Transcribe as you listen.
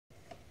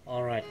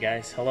Alright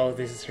guys, hello,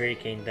 this is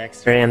Hurricane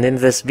Dexter, and in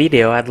this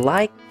video I'd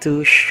like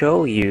to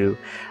show you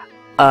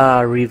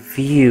a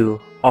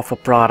review of a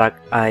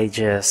product I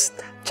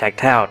just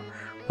checked out.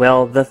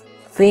 Well, the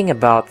thing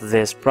about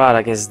this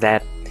product is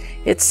that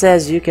it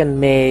says you can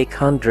make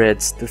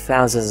hundreds to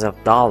thousands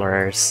of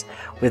dollars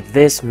with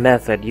this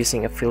method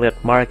using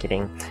affiliate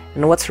marketing.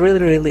 And what's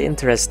really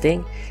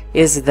interesting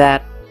is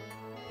that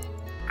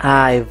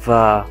I've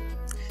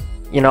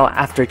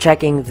after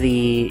checking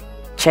the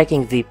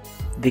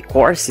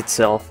course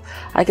itself,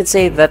 I could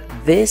say that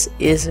this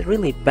is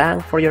really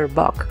bang for your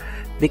buck,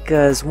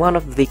 because one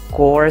of the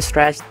core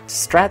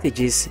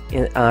strategies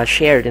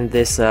shared in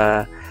this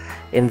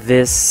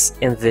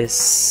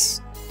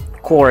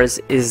course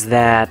is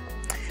that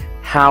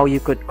how you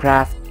could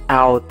craft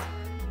out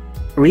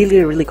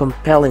really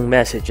compelling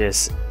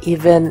messages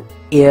even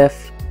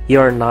if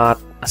you're not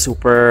a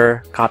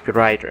super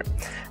copywriter.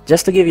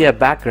 Just to give you a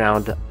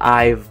background,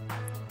 I've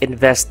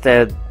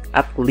invested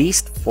at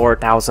least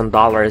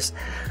 $4,000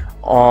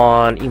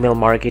 on email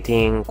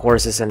marketing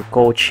courses and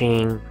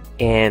coaching,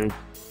 and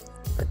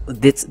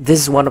this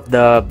is one of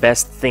the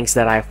best things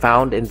that I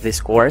found in this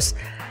course,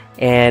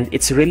 and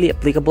it's really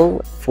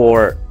applicable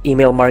for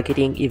email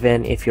marketing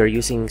even if you're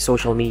using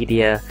social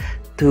media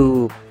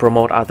to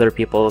promote other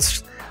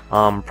people's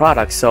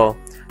products. So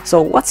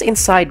what's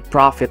inside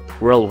Profit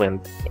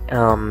Whirlwind?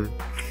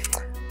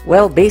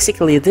 Well,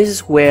 basically this is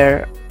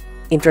where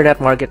internet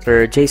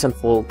marketer Jason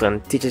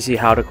Fulton teaches you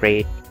how to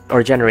create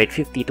or generate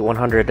 50 to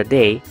 100 a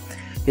day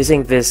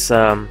using this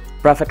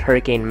Profit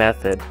Hurricane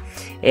method,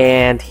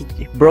 and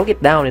he broke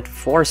it down into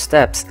 4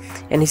 steps,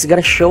 and he's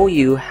gonna show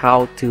you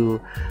how to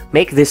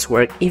make this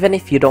work even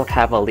if you don't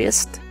have a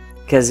list,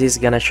 because he's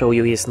gonna show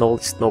you his no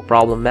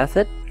problem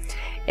method,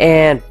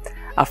 and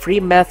a free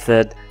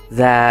method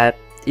that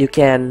you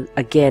can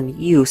again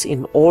use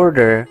in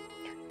order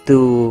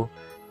to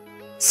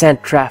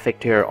send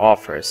traffic to your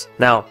offers.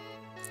 Now,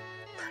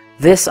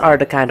 these are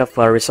the kind of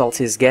results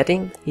he's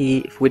getting.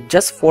 With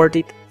just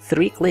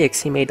 43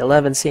 clicks, he made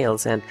 11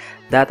 sales, and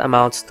that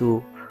amounts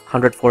to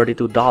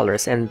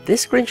 $142. And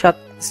this screenshot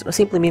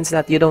simply means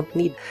that you don't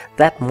need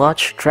that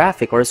much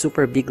traffic or a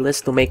super big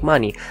list to make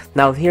money.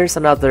 Now, here's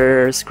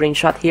another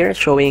screenshot here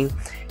showing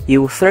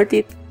you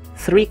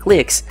 33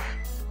 clicks,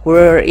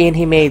 wherein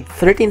he made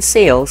 13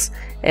 sales,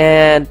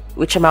 and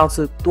which amounts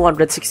to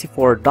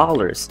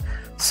 $264.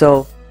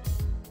 So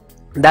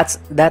this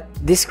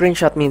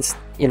screenshot means,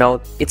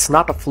 it's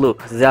not a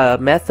fluke. The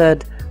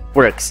method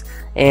works,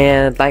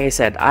 and like I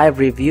said, I've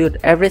reviewed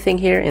everything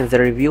here in the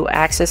review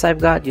access I've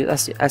got.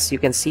 As you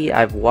can see,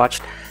 I've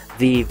watched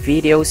the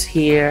videos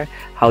here,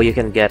 how you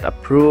can get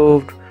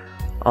approved,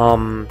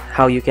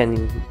 how you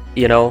can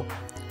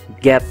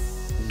get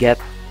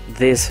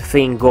this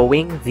thing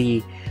going,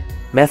 the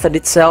method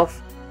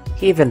itself.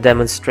 He even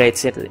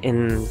demonstrates it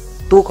in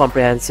 2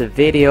 comprehensive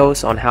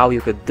videos on how you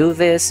could do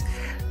this.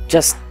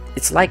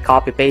 It's like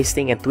copy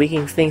pasting and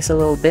tweaking things a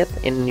little bit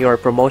in your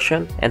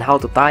promotion and how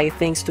to tie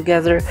things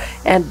together.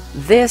 And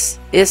this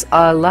is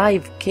a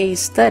live case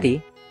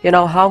study,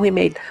 how he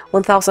made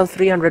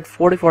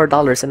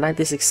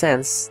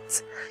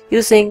 $1,344.96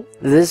 using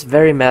this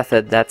very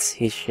method that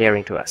he's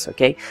sharing to us.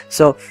 Okay,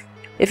 so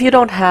if you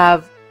don't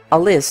have a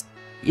list,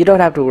 you don't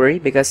have to worry,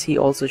 because he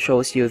also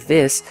shows you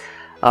this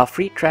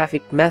free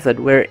traffic method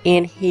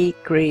wherein he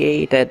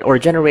created or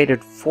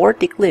generated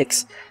 40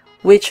 clicks,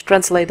 which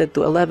translated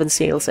to 11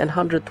 sales and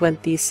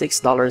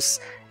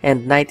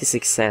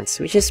 $126.96,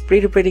 which is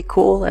pretty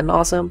cool and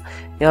awesome,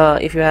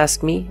 if you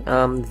ask me.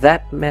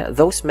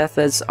 Those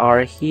methods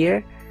are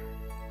here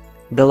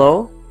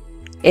below,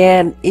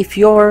 and if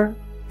you're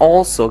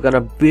also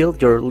gonna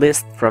build your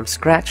list from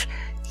scratch,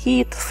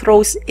 he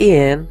throws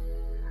in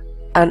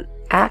an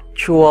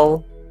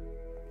actual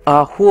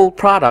whole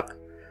product.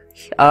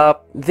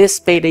 This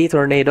Payday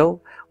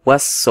Tornado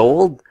was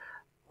sold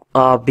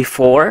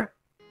before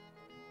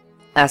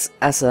as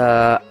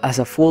a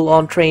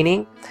full-on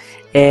training,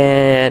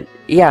 and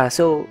yeah,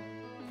 so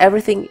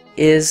everything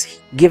is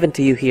given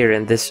to you here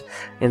in this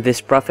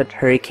Profit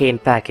Hurricane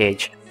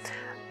package.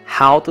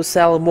 How to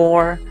sell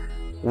more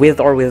with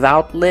or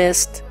without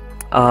list.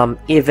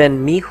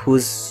 Even me,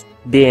 who's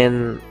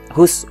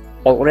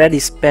already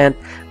spent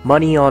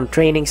money on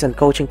trainings and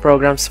coaching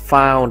programs,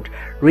 found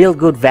real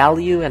good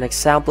value and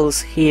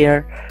examples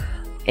here.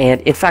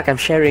 And in fact, I'm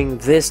sharing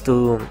this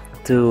to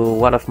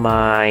one of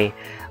my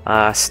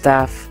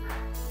staff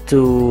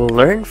to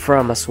learn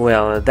from as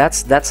well.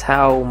 That's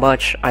how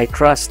much I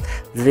trust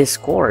this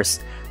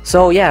course.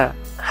 So yeah,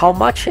 how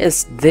much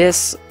is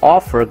this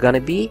offer gonna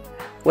be?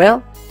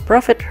 Well,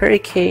 Profit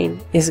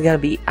Hurricane is gonna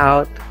be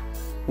out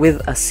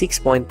with a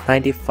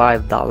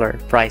 $6.95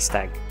 price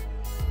tag,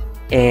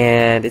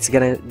 and it's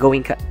gonna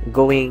going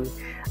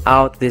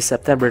out this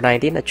September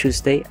 19th, a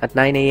Tuesday at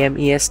 9 AM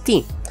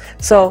EST.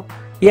 So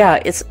yeah,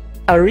 it's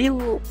a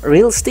real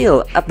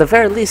steal. At the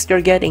very least, you're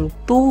getting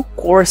 2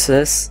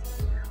 courses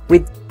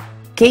with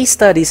case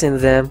studies in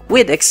them,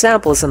 with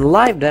examples and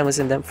live demos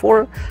in them,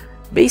 for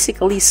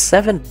basically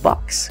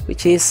 $7,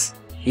 which is,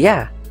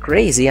 yeah,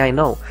 crazy, I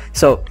know.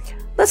 So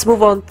let's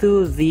move on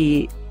to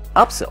the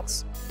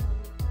upsells.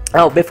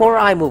 Now, before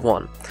I move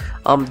on,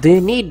 do you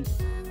need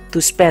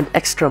to spend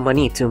extra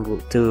money to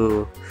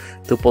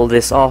pull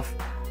this off?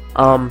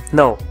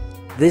 No,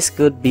 this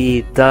could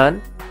be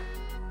done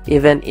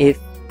even if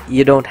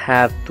you don't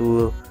have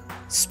to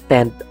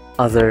spend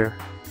other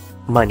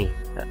money.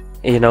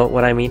 You know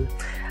what I mean?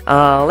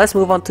 Let's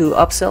move on to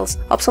upsells.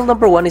 Upsell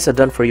number 1 is a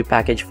done for you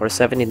package for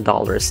 $17,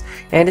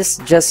 and it's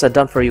just a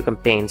done for you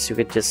campaigns you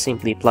could just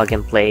simply plug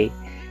and play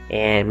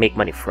and make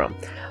money from.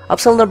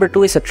 Upsell number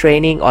 2 is a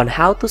training on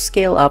how to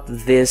scale up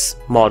this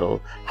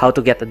model, how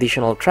to get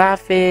additional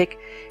traffic,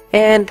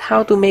 and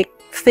how to make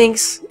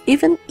things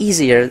even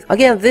easier.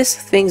 Again, these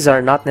things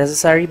are not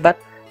necessary, but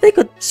they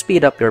could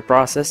speed up your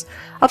process.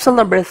 Upsell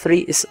number 3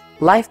 is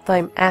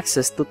lifetime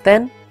access to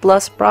 10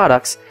 plus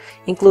products,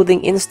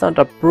 including instant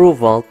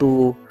approval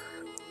to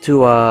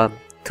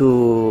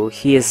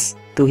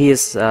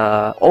his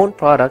own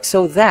product,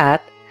 so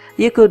that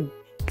you could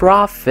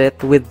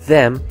profit with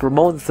them,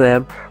 promote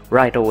them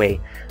right away.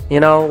 You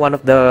know, one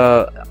of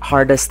the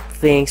hardest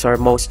things or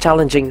most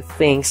challenging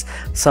things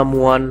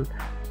someone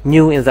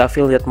new in the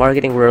affiliate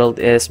marketing world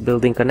is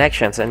building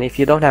connections. And if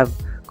you don't have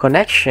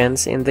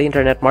connections in the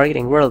internet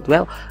marketing world,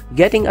 well,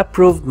 getting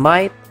approved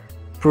might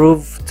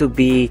prove to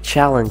be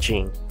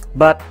challenging.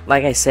 But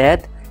like I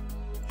said,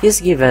 he's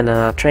given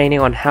a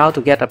training on how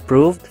to get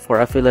approved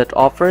for affiliate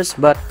offers.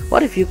 But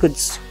what if you could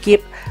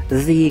skip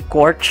the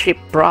courtship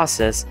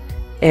process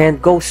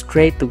and go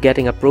straight to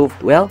getting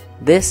approved? Well,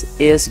 this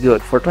is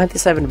good. For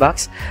 27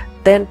 bucks,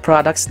 10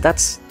 products,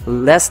 that's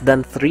less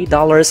than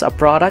 $3 a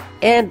product,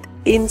 and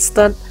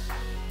instant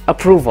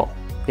approval.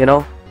 You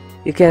know,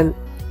 you can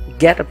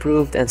get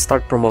approved and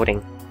start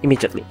promoting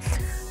immediately.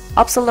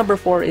 Upsell number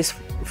 4 is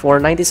for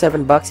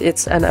 97 bucks.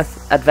 It's an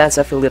advanced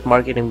affiliate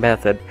marketing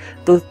method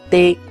to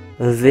take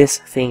this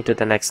thing to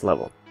the next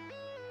level.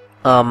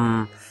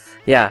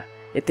 Yeah,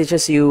 it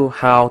teaches you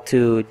how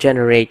to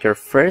generate your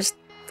first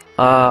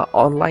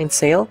online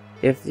sale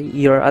if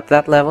you're at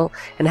that level,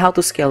 and how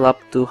to scale up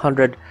to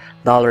 $100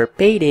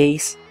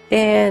 paydays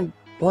and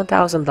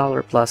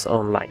 $1,000 plus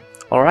online.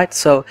 Alright,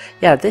 so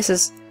yeah, this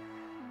is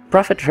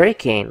Profit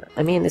Hurricane.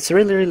 I mean, it's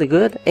really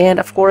good. And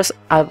of course,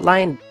 I've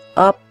lined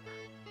up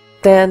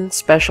 10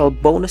 special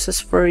bonuses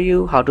for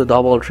you. How to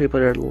double or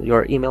triple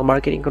your email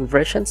marketing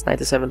conversions,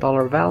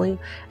 $97 value,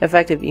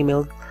 effective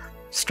email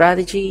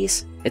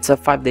strategies. It's a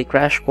 5-day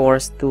crash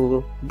course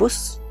to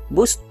boost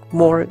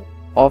more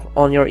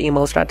on your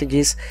email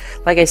strategies.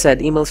 Like I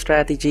said, email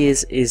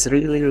strategies is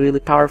really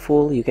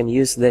powerful. You can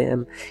use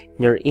them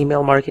in your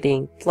email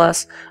marketing,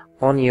 plus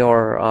on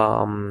your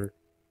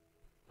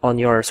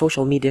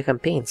social media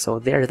campaigns, so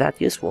they're that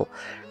useful.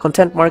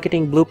 Content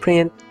marketing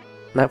blueprint,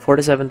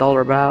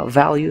 $47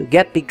 value.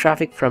 Get big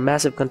traffic from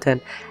massive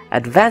content.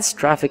 Advanced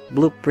traffic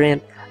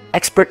blueprint.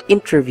 Expert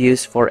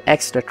interviews for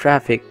extra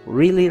traffic,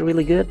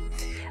 really good.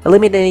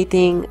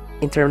 Eliminating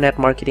internet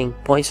marketing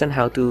poison,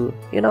 how to,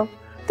 you know,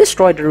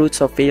 destroy the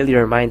roots of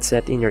failure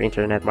mindset in your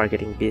internet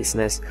marketing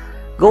business.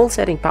 Goal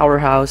setting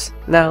powerhouse.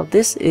 Now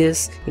this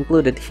is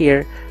included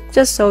here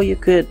just so you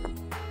could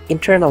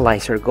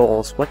internalize your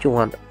goals, what you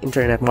want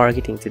internet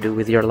marketing to do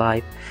with your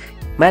life.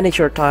 Manage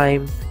your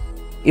time,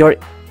 your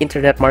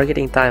internet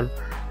marketing time.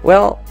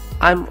 Well,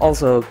 I'm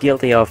also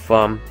guilty of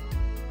not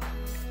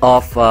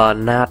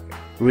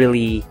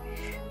really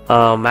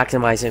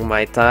maximizing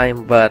my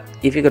time, but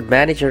if you could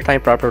manage your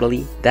time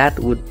properly, that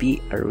would be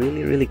a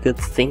really good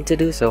thing to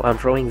do. So I'm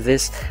throwing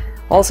this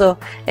also.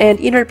 And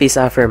inner peace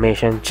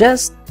affirmation,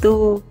 just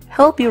to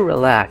help you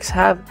relax,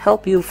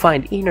 help you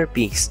find inner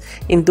peace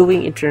in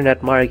doing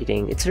internet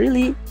marketing. It's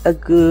really a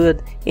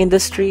good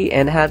industry,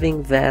 and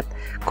having that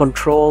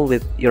control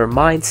with your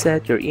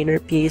mindset, your inner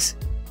peace,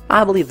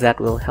 I believe that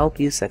will help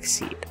you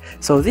succeed.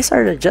 So these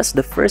are just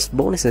the first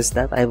bonuses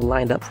that I've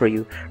lined up for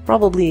you.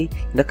 Probably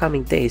in the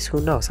coming days,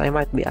 who knows, I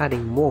might be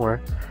adding more.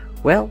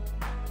 Well,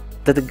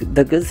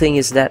 the good thing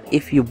is that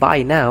if you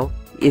buy now,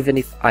 even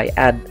if I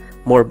add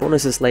more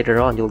bonuses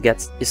later on, you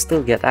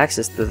still get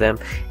access to them.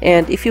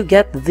 And if you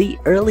get the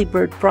early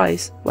bird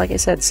price, like I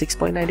said,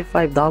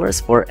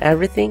 $6.95 for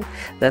everything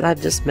that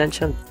I've just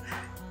mentioned,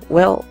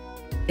 well,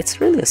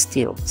 it's really a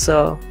steal.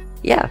 So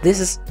yeah, this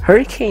is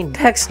Hurricane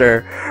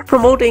Dexter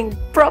promoting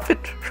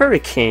Profit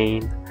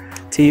Hurricane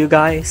to you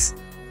guys.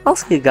 I'll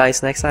see you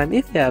guys next time.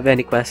 If you have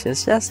any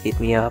questions, just hit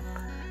me up.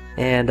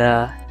 And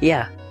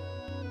yeah,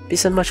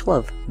 peace and much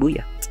love.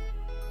 Booyah.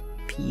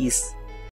 Peace.